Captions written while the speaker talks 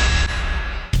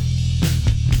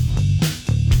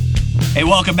Hey,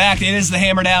 welcome back. It is the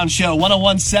Hammer Down Show.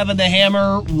 1017 The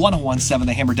Hammer,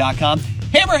 1017thehammer.com.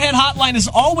 Hammerhead Hotline is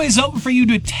always open for you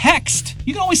to text.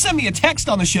 You can always send me a text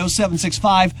on the show,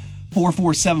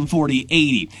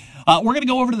 765-447-4080. We're going to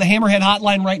go over to the Hammerhead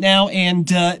Hotline right now, and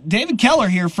David Keller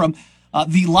here from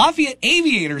the Lafayette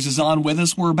Aviators is on with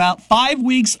us. We're about 5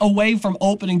 weeks away from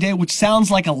opening day, which sounds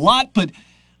like a lot, but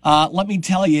let me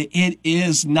tell you, it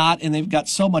is not, and they've got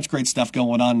so much great stuff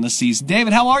going on this season.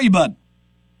 David, how are you, bud?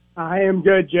 I am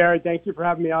good, Jared. Thank you for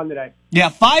having me on today. Yeah,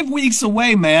 5 weeks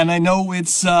away, man. I know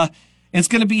it's going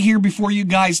to be here before you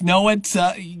guys know it.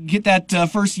 You get that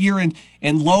first year in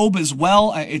Loeb as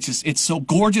well. It's so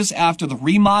gorgeous after the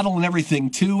remodel and everything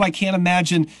too. I can't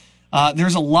imagine.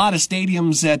 There's a lot of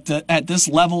stadiums at this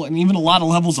level and even a lot of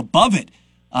levels above it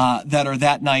that are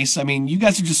that nice. I mean, you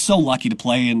guys are just so lucky to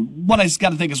play. And what I just got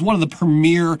to think is one of the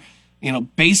premier,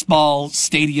 baseball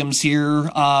stadiums here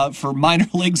for minor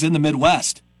leagues in the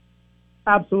Midwest.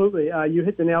 Absolutely. You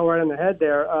hit the nail right on the head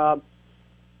there.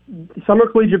 Summer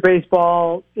collegiate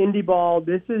baseball, indie ball,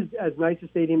 this is as nice a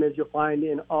stadium as you'll find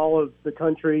in all of the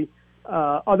country.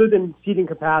 Other than seating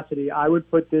capacity, I would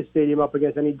put this stadium up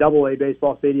against any AA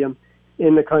baseball stadium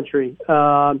in the country.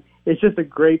 It's just a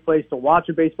great place to watch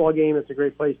a baseball game. It's a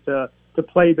great place to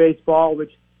play baseball,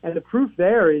 and the proof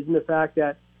there is in the fact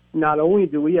that not only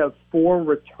do we have 4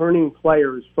 returning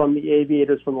players from the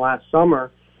Aviators from last summer,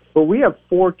 but we have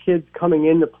 4 kids coming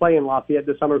in to play in Lafayette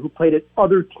this summer who played at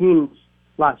other teams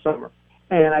last summer.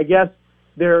 And I guess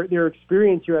their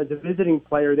experience here as a visiting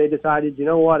player, they decided, you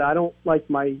know what, I don't like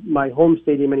my home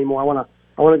stadium anymore. I want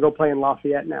to go play in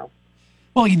Lafayette now.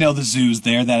 Well, the zoo's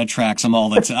there. That attracts them all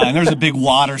the time. There's a big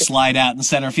water slide out in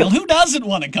center field. Who doesn't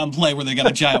want to come play where they got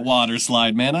a giant water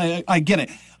slide, man? I get it.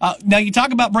 Now, you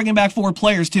talk about bringing back 4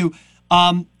 players, too.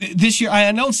 This year,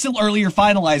 I know it's still early, you're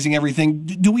finalizing everything.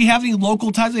 Do we have any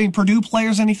local ties, any Purdue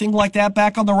players, anything like that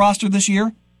back on the roster this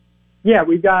year? Yeah,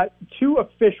 we've got 2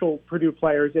 official Purdue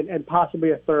players and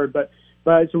possibly a third, but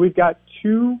so we've got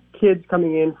 2 kids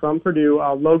coming in from Purdue,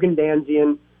 Logan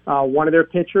Danzian, one of their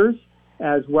pitchers,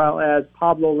 as well as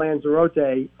Pablo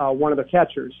Lanzarote, one of the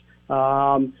catchers.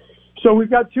 So we've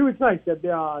got 2. It's nice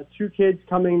that 2 kids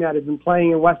coming that have been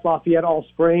playing in West Lafayette all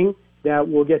spring that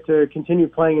will get to continue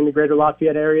playing in the greater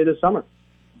Lafayette area this summer.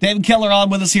 David Keller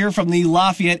on with us here from the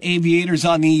Lafayette Aviators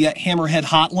on the Hammerhead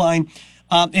Hotline.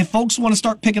 If folks want to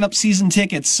start picking up season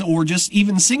tickets or just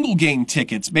even single game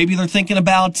tickets, maybe they're thinking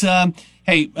about,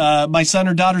 my son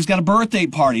or daughter's got a birthday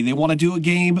party. They want to do a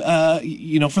game,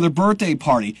 for their birthday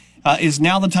party. Is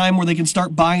now the time where they can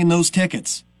start buying those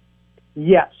tickets?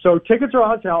 Yes. So tickets are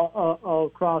on sale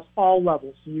across all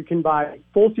levels. You can buy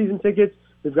full season tickets.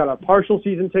 We've got a partial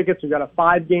season tickets. We've got a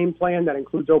 5-game plan that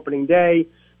includes opening day.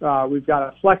 We've got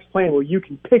a flex plan where you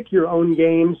can pick your own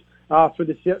games for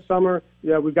the summer.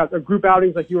 We've got group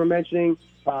outings like you were mentioning,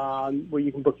 where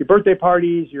you can book your birthday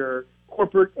parties, your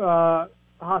corporate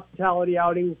hospitality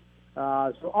outings.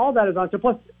 So all that is on sale.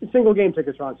 Plus, single game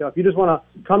tickets are on sale. If you just want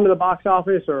to come to the box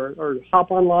office or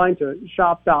hop online to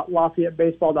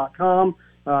shop.LafayetteBaseball.com,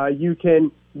 you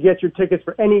can get your tickets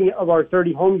for any of our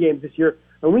 30 home games this year.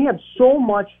 And we have so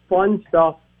much fun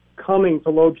stuff coming to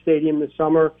Loeb Stadium this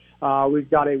summer. We've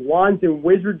got a Wands and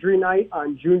Wizardry night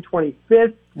on June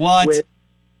 25th. What?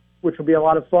 Which will be a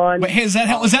lot of fun. Wait, hey, is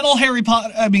that all Harry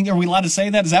Potter? I mean, are we allowed to say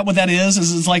that? Is that what that is?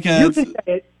 Is it like a... You can say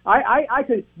it. I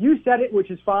could. You said it, which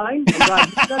is fine. I'm glad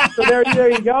you said it. So there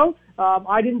you go.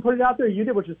 I didn't put it out there. You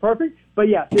did, which is perfect. But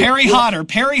yeah. Perry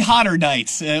Hodder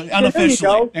nights,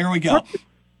 unofficially. There we go. Perfect.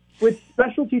 With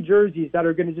specialty jerseys that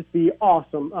are going to just be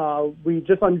awesome. We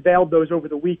just unveiled those over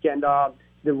the weekend.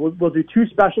 We'll do 2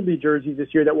 specialty jerseys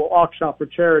this year that we'll auction off for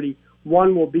charity.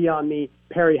 One will be on the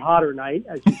Perry Hodder night,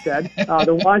 as you said,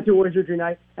 the Wands and Wizardry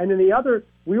night. And then the other,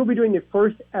 we will be doing the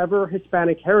first ever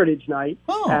Hispanic Heritage Night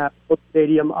at the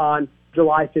Stadium on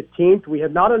July 15th. We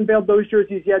have not unveiled those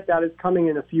jerseys yet. That is coming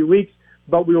in a few weeks.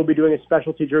 But we will be doing a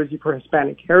specialty jersey for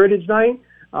Hispanic Heritage Night.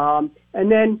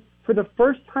 And then for the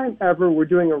first time ever, we're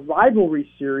doing a rivalry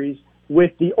series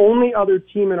with the only other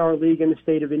team in our league in the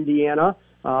state of Indiana,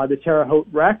 the Terre Haute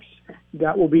Rex.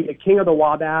 That will be the King of the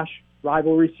Wabash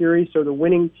rivalry series. So the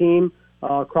winning team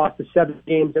across the 7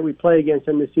 games that we play against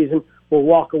them this season will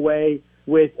walk away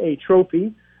with a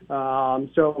trophy.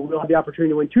 So we'll have the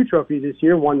opportunity to win 2 trophies this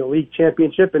year, one the league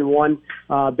championship and one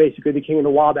basically the King of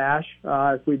the Wabash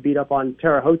if we beat up on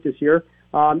Terre Haute this year.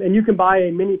 And you can buy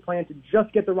a mini plan to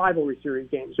just get the rivalry series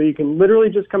game. So you can literally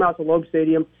just come out to Loeb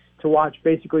Stadium to watch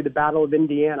basically the Battle of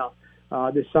Indiana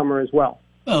this summer as well.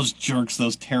 Those jerks,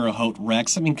 those Terre Haute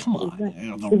Rex. I mean, come on.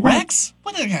 The Rex?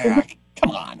 What the heck? Come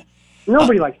on.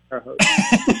 Nobody likes Terre Haute.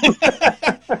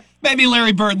 maybe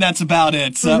Larry Bird, and that's about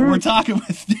it. We're talking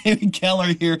with David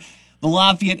Keller here, the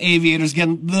Lafayette Aviators.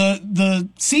 Again, the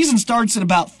season starts in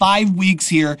about 5 weeks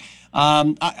here.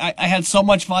 I had so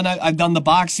much fun. I've done the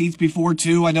box seats before,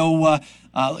 too. I know, like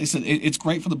I said, it's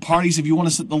great for the parties. If you want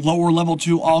to sit the lower level,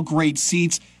 too, all great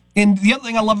seats. And the other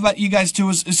thing I love about you guys, too,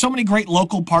 is so many great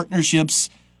local partnerships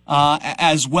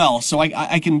as well. So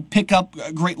I can pick up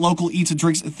great local eats and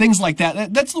drinks, things like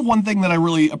that. That's the one thing that I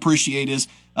really appreciate is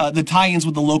the tie-ins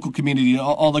with the local community,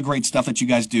 all the great stuff that you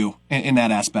guys do in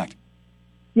that aspect.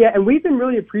 Yeah, and we've been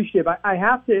really appreciative. I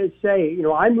have to say,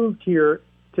 I moved here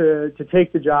to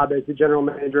take the job as the general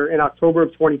manager in October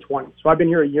of 2020. So I've been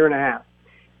here a year and a half.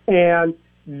 And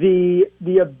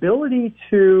the ability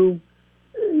to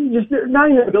just not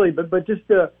even ability, but just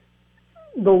the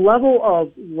level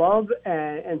of love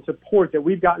and support that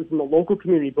we've gotten from the local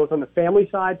community, both on the family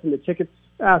side, from the tickets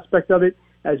aspect of it,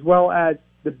 as well as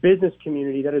the business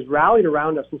community that has rallied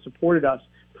around us and supported us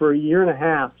for a year and a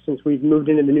half since we've moved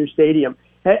into the new stadium,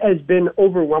 has been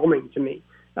overwhelming to me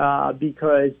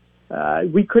because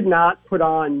we could not put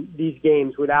on these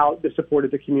games without the support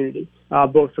of the community,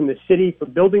 both from the city for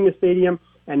building the stadium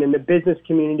and in the business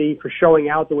community for showing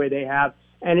out the way they have.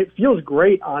 And it feels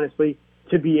great, honestly,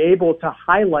 to be able to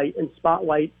highlight and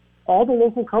spotlight all the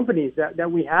local companies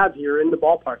that we have here in the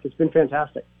ballpark. It's been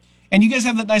fantastic. And you guys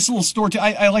have that nice little store, too.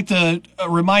 I like to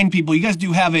remind people, you guys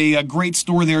do have a great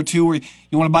store there, too, where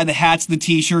you want to buy the hats, the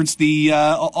T-shirts,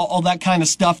 all that kind of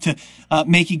stuff to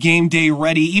make you game day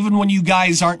ready. Even when you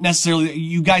guys aren't necessarily,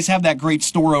 you guys have that great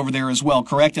store over there as well,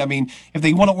 correct? I mean, if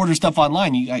they want to order stuff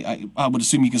online, I would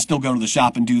assume you can still go to the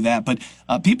shop and do that. But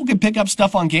people can pick up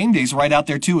stuff on game days right out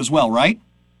there, too, as well, right?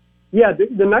 Yeah,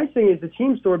 the nice thing is the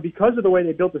team store, because of the way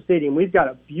they built the stadium, we've got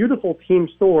a beautiful team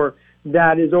store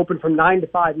that is open from 9 to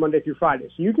 5 Monday through Friday.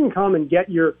 So you can come and get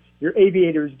your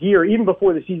Aviators gear even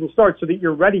before the season starts so that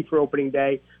you're ready for opening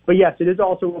day. But yes, it is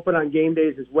also open on game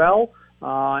days as well.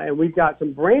 And we've got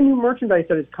some brand new merchandise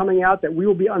that is coming out that we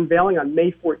will be unveiling on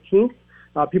May 14th.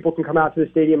 People can come out to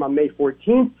the stadium on May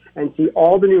 14th and see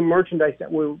all the new merchandise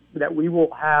that we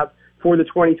will have for the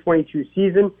 2022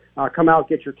 season. Come out,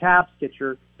 get your caps, get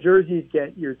your jerseys,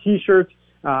 get your T-shirts,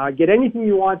 get anything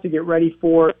you want to get ready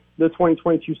for the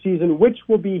 2022 season, which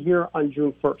will be here on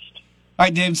June 1st. All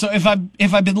right, Dave. So if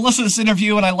I've been listening to this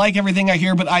interview and I like everything I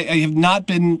hear, but I have not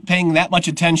been paying that much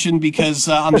attention because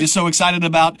I'm just so excited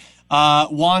about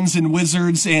wands and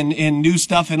wizards and new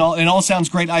stuff and all sounds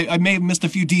great. I may have missed a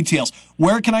few details.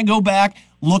 Where can I go back,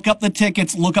 look up the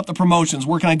tickets, look up the promotions?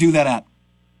 Where can I do that at?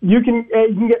 You can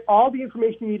get all the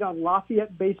information you need on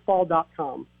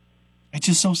LafayetteBaseball.com. It's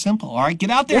just so simple. All right, get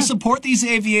out there, support these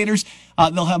Aviators.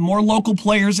 They'll have more local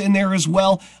players in there as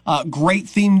well. Great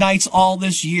theme nights all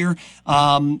this year,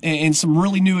 and some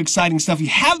really new, exciting stuff. If you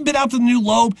haven't been out to the new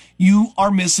Loeb, you are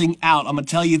missing out. I'm going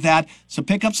to tell you that. So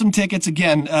pick up some tickets.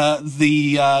 Again,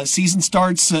 the season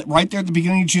starts right there at the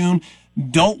beginning of June.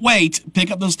 Don't wait. Pick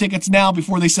up those tickets now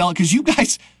before they sell it, because you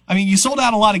guys, you sold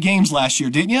out a lot of games last year,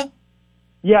 didn't you?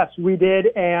 Yes, we did.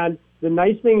 And the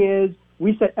nice thing is,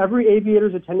 we set every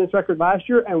Aviators attendance record last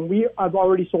year, and we have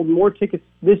already sold more tickets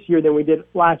this year than we did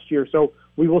last year. So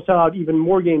we will sell out even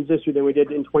more games this year than we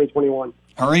did in 2021.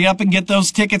 Hurry up and get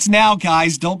those tickets now,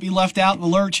 guys. Don't be left out in the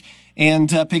lurch,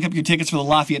 and pick up your tickets for the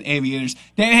Lafayette Aviators.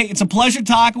 Dave, hey, it's a pleasure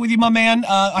talking with you, my man.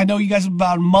 I know you guys are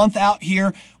about a month out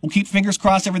here. We'll keep fingers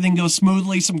crossed everything goes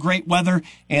smoothly, some great weather,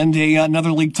 and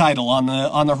another league title on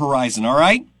the horizon, all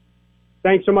right?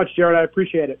 Thanks so much, Jared. I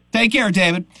appreciate it. Take care,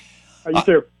 David. You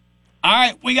too. All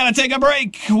right, we got to take a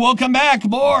break. We'll come back.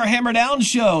 More Hammer Down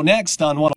Show next on 1.